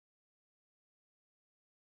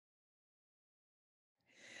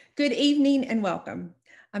Good evening and welcome.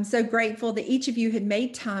 I'm so grateful that each of you had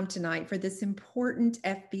made time tonight for this important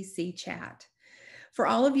FBC chat. For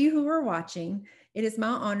all of you who are watching, it is my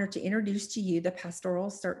honor to introduce to you the Pastoral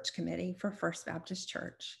Search Committee for First Baptist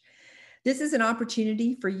Church. This is an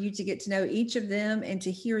opportunity for you to get to know each of them and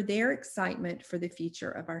to hear their excitement for the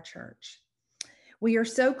future of our church. We are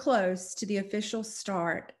so close to the official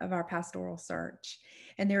start of our pastoral search,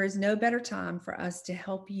 and there is no better time for us to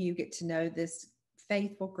help you get to know this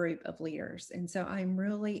faithful group of leaders. And so I'm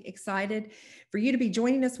really excited for you to be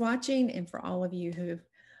joining us watching and for all of you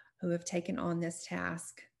who have taken on this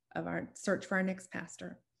task of our search for our next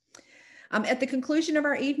pastor. At the conclusion of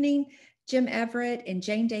our evening, Jim Everett and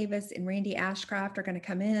Jane Davis and Randy Ashcraft are going to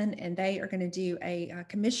come in, and they are going to do a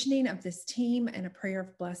commissioning of this team and a prayer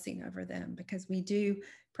of blessing over them, because we do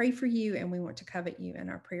pray for you and we want to covet you in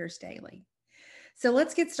our prayers daily. So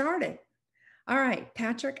let's get started. All right,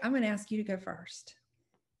 Patrick, I'm going to ask you to go first.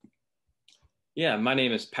 Yeah, my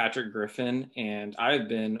name is Patrick Griffin, and I've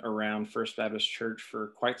been around First Baptist Church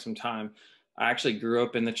for quite some time. I actually grew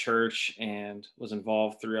up in the church and was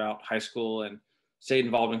involved throughout high school and stayed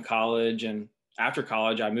involved in college. And after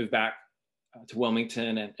college, I moved back to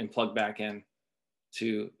Wilmington and plugged back in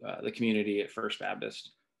to the community at First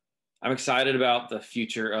Baptist. I'm excited about the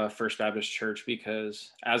future of First Baptist Church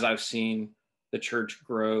because as I've seen the church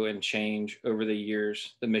grow and change over the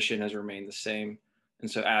years, the mission has remained the same. And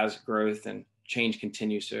so as growth and change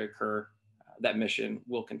continues to occur, that mission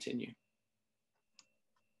will continue.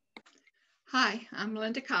 Hi, I'm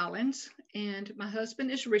Linda Collins, and my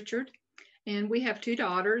husband is Richard, and we have 2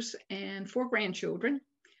 daughters and 4 grandchildren.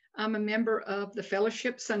 I'm a member of the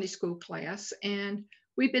Fellowship Sunday School class, and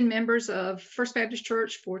we've been members of First Baptist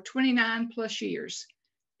Church for 29 plus years.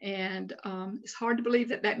 And it's hard to believe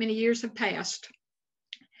that many years have passed.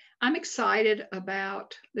 I'm excited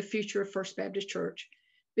about the future of First Baptist Church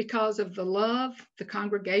because of the love the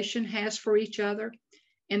congregation has for each other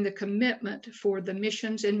and the commitment for the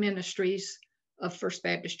missions and ministries of First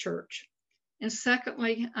Baptist Church. And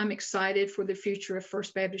secondly, I'm excited for the future of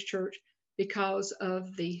First Baptist Church because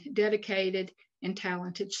of the dedicated and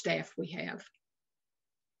talented staff we have.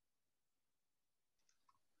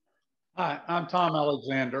 Hi, I'm Tom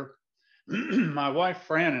Alexander. My wife,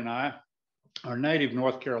 Fran, and I are native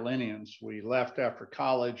North Carolinians. We left after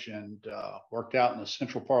college and worked out in the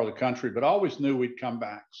central part of the country, but always knew we'd come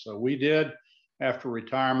back. So we did after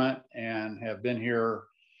retirement and have been here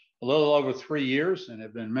a little over 3 years and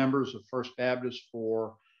have been members of First Baptist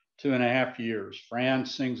for 2.5 years. Fran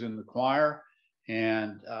sings in the choir,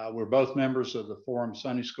 and we're both members of the Forum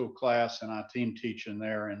Sunday School class, and I team teach in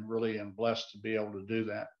there and really am blessed to be able to do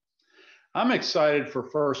that. I'm excited for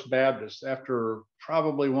First Baptist. After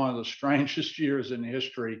probably one of the strangest years in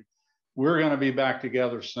history, we're going to be back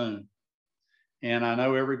together soon. And I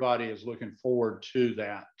know everybody is looking forward to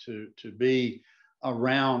that, to be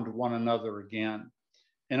around one another again.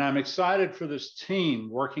 And I'm excited for this team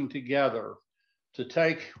working together to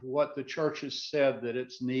take what the church has said that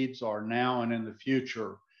its needs are now and in the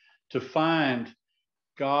future, to find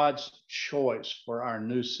God's choice for our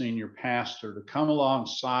new senior pastor to come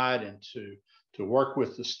alongside and to work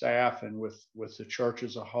with the staff and with the church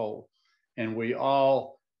as a whole. And we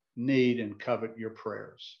all need and covet your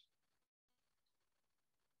prayers.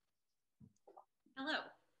 Hello,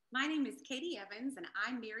 my name is Katie Evans, and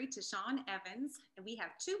I'm married to Sean Evans, and we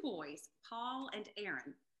have 2 boys, Paul and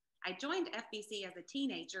Aaron. I joined FBC as a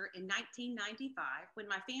teenager in 1995 when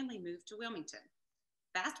my family moved to Wilmington.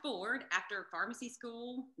 Fast forward, after pharmacy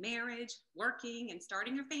school, marriage, working, and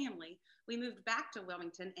starting a family, we moved back to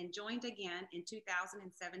Wilmington and joined again in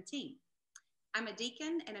 2017. I'm a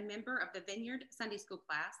deacon and a member of the Vineyard Sunday School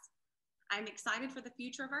class. I'm excited for the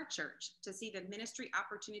future of our church, to see the ministry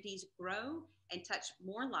opportunities grow and touch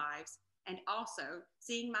more lives, and also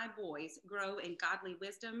seeing my boys grow in godly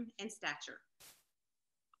wisdom and stature.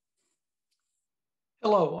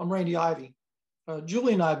 Hello, I'm Randy Ivey.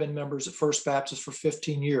 Julie and I have been members at First Baptist for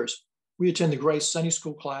 15 years. We attend the Grace Sunday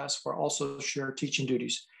School class where I also share teaching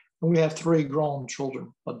duties. And we have 3 grown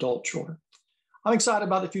children, adult children. I'm excited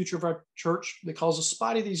about the future of our church because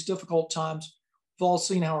despite of these difficult times, we've all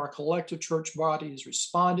seen how our collective church body has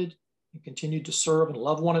responded and continued to serve and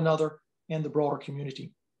love one another and the broader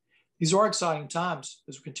community. These are exciting times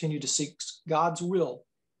as we continue to seek God's will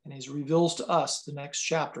and as He reveals to us the next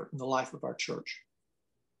chapter in the life of our church.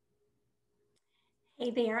 Hey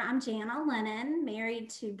there, I'm Jana Lennon, married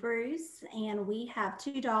to Bruce, and we have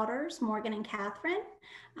 2 daughters, Morgan and Catherine.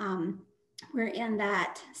 We're in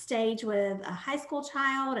that stage with a high school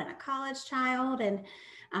child and a college child, and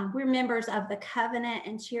we're members of the Covenant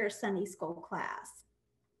and Cheer Sunday School class.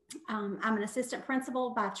 I'm an assistant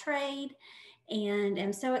principal by trade and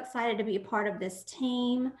am so excited to be a part of this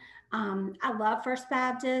team. I love First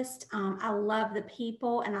Baptist. I love the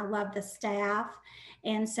people and I love the staff.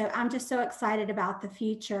 And so I'm just so excited about the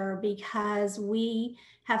future because we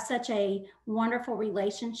have such a wonderful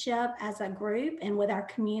relationship as a group and with our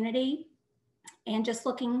community, and just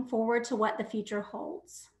looking forward to what the future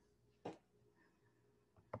holds.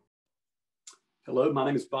 Hello, my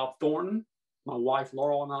name is Bob Thornton. My wife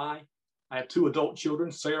Laurel and I have 2 adult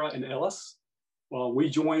children, Sarah and Ellis. Well, we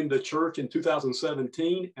joined the church in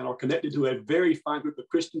 2017 and are connected to a very fine group of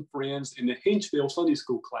Christian friends in the Hinchville Sunday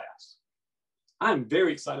School class. I'm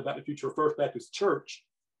very excited about the future of First Baptist Church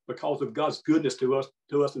because of God's goodness to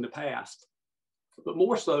us in the past, but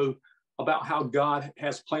more so about how God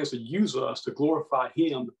has plans to use us to glorify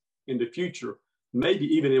Him in the future, maybe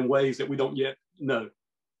even in ways that we don't yet know.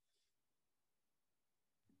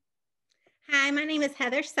 Hi, my name is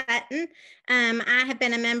Heather Sutton. I have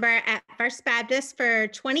been a member at First Baptist for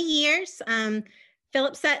 20 years.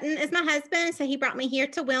 Philip Sutton is my husband, so he brought me here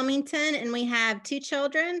to Wilmington, and we have 2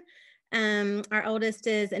 children. Our oldest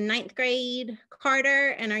is in 9th grade, Carter,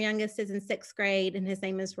 and our youngest is in 6th grade, and his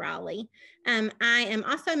name is Raleigh. I am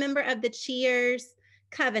also a member of the Cheers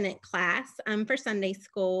Covenant class for Sunday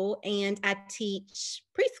school, and I teach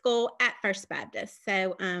preschool at First Baptist.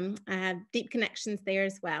 So I have deep connections there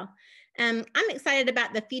as well. I'm excited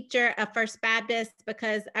about the future of First Baptist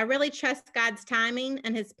because I really trust God's timing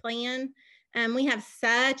and His plan. We have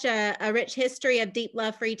such a rich history of deep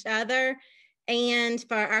love for each other and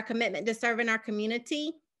for our commitment to serve in our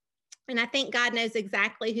community. And I think God knows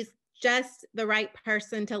exactly who's just the right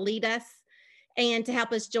person to lead us and to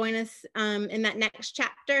help us join us in that next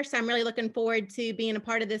chapter. So I'm really looking forward to being a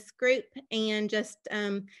part of this group and just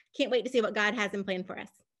can't wait to see what God has in plan for us.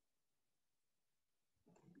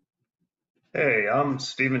 Hey, I'm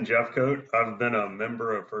Stephen Jeffcoat. I've been a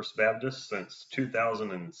member of First Baptist since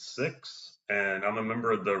 2006, and I'm a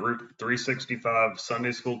member of the Route 365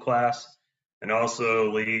 Sunday School class, and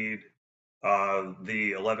also lead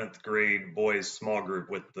the 11th grade boys small group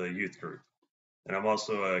with the youth group. And I'm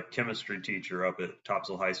also a chemistry teacher up at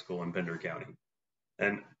Topsail High School in Pender County.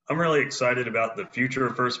 And I'm really excited about the future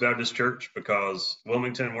of First Baptist Church because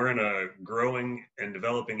Wilmington, we're in a growing and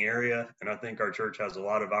developing area, and I think our church has a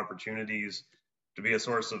lot of opportunities to be a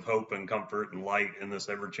source of hope and comfort and light in this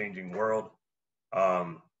ever-changing world.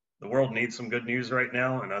 The world needs some good news right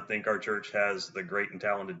now, and I think our church has the great and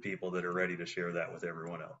talented people that are ready to share that with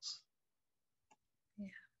everyone else.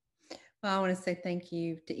 Yeah. Well, I want to say thank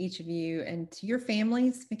you to each of you and to your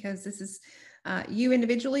families, because this is you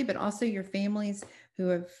individually, but also your families who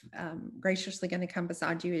have graciously going to come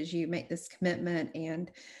beside you as you make this commitment.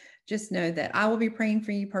 And just know that I will be praying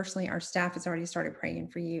for you personally. Our staff has already started praying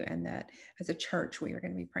for you, and that as a church, we are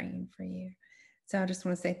going to be praying for you. So I just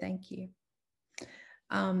want to say thank you.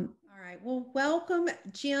 All right. Well, welcome,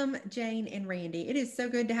 Jim, Jane, and Randy. It is so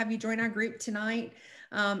good to have you join our group tonight.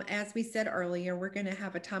 As we said earlier, we're going to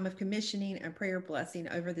have a time of commissioning and prayer blessing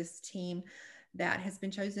over this team that has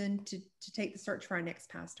been chosen to take the search for our next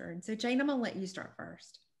pastor. And so, Jane, I'm going to let you start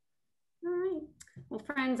first. All right. Well,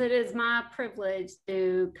 friends, it is my privilege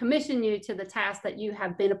to commission you to the task that you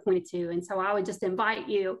have been appointed to. And so I would just invite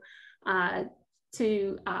you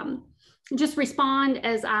to just respond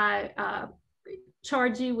as I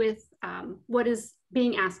charge you with what is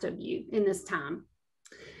being asked of you in this time.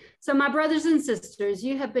 So my brothers and sisters,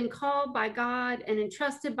 you have been called by God and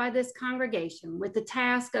entrusted by this congregation with the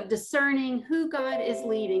task of discerning who God is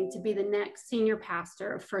leading to be the next senior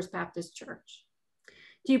pastor of First Baptist Church.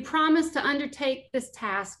 Do you promise to undertake this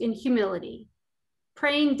task in humility,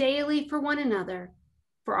 praying daily for one another,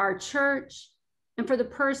 for our church, and for the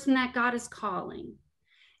person that God is calling?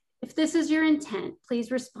 If this is your intent,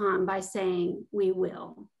 please respond by saying, "We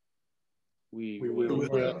will." We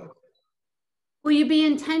will. Will you be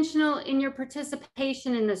intentional in your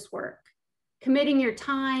participation in this work, committing your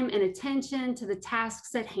time and attention to the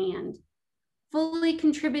tasks at hand, fully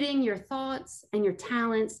contributing your thoughts and your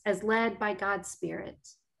talents as led by God's Spirit?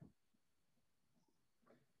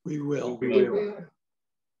 We will. We will.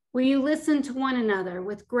 Will you listen to one another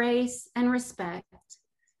with grace and respect,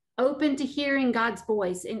 open to hearing God's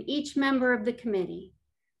voice in each member of the committee,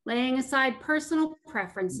 laying aside personal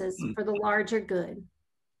preferences for the larger good?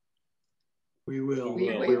 We will.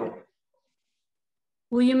 We will.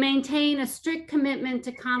 Will you maintain a strict commitment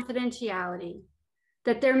to confidentiality,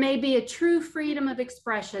 that there may be a true freedom of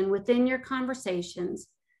expression within your conversations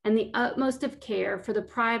and the utmost of care for the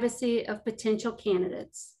privacy of potential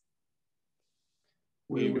candidates?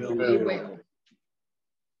 We will. We will.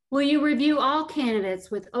 Will you review all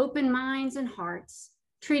candidates with open minds and hearts,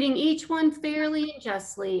 treating each one fairly and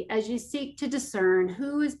justly as you seek to discern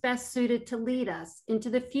who is best suited to lead us into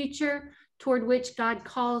the future toward which God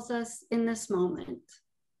calls us in this moment.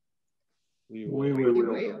 We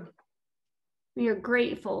will. We are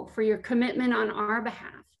grateful for your commitment on our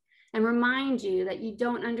behalf and remind you that you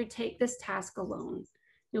don't undertake this task alone.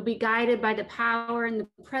 You'll be guided by the power and the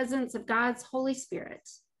presence of God's Holy Spirit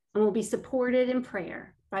and will be supported in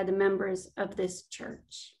prayer by the members of this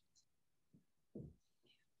church.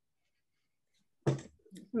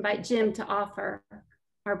 Invite Jim to offer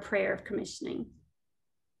our prayer of commissioning.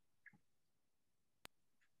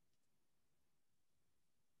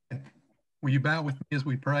 Will you bow with me as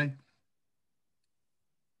we pray?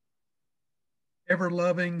 Ever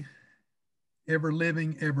loving, ever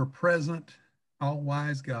living, ever present, all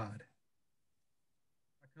wise God,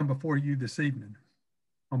 I come before you this evening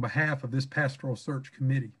on behalf of this Pastoral Search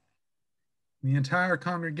Committee, the entire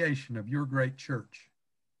congregation of your great church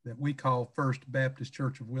that we call First Baptist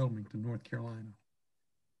Church of Wilmington, North Carolina.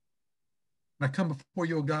 And I come before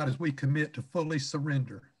you, O God, as we commit to fully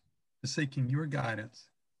surrender to seeking your guidance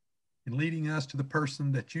and leading us to the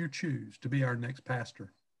person that you choose to be our next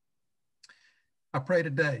pastor. I pray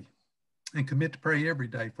today and commit to pray every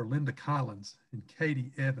day for Linda Collins and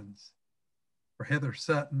Katie Evans, for Heather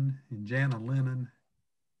Sutton and Jana Lennon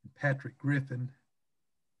and Patrick Griffin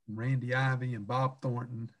and Randy Ivy and Bob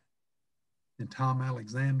Thornton and Tom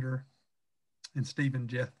Alexander and Stephen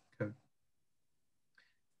Jeffcoat.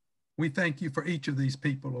 We thank you for each of these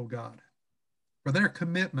people, O God, for their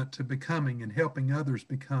commitment to becoming and helping others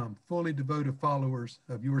become fully devoted followers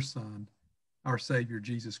of your Son, our Savior,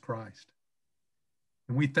 Jesus Christ.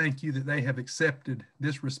 And we thank you that they have accepted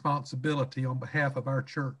this responsibility on behalf of our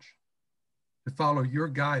church to follow your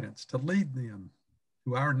guidance, to lead them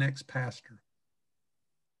to our next pastor.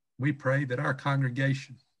 We pray that our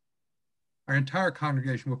congregation, our entire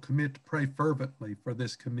congregation, will commit to pray fervently for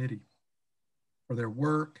this committee, for their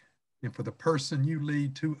work, and for the person you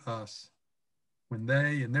lead to us when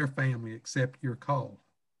they and their family accept your call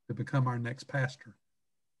to become our next pastor.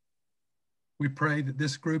 We pray that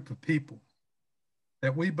this group of people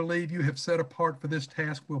that we believe you have set apart for this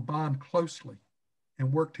task will bond closely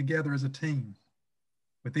and work together as a team,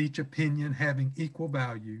 with each opinion having equal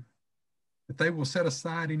value, that they will set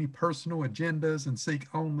aside any personal agendas and seek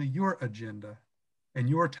only your agenda and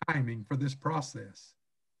your timing for this process,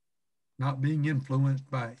 not being influenced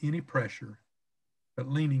by any pressure, but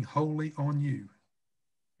leaning wholly on you,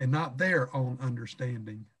 and not their own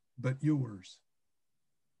understanding, but yours.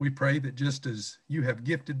 We pray that just as you have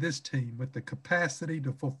gifted this team with the capacity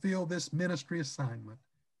to fulfill this ministry assignment,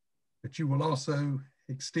 that you will also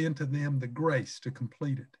extend to them the grace to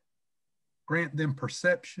complete it. Grant them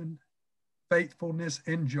perception, faithfulness,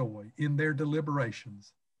 and joy in their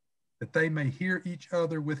deliberations, that they may hear each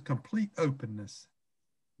other with complete openness,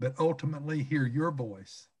 but ultimately hear your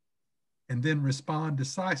voice, and then respond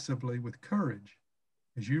decisively with courage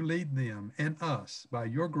as you lead them and us by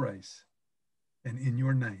your grace and in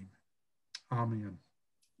your name. Amen.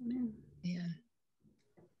 Amen. Yeah.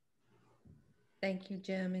 Thank you,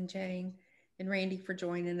 Jim and Jane and Randy, for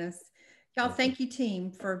joining us. Y'all, thank you,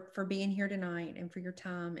 team, for being here tonight and for your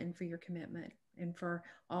time and for your commitment and for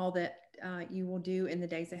all that you will do in the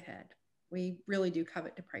days ahead. We really do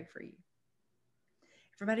covet to pray for you.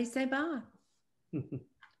 Everybody say bye.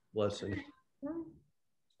 Blessing.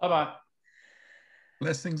 Bye-bye.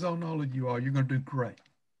 Blessings on all of you all. You're going to do great.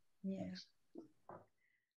 Yeah.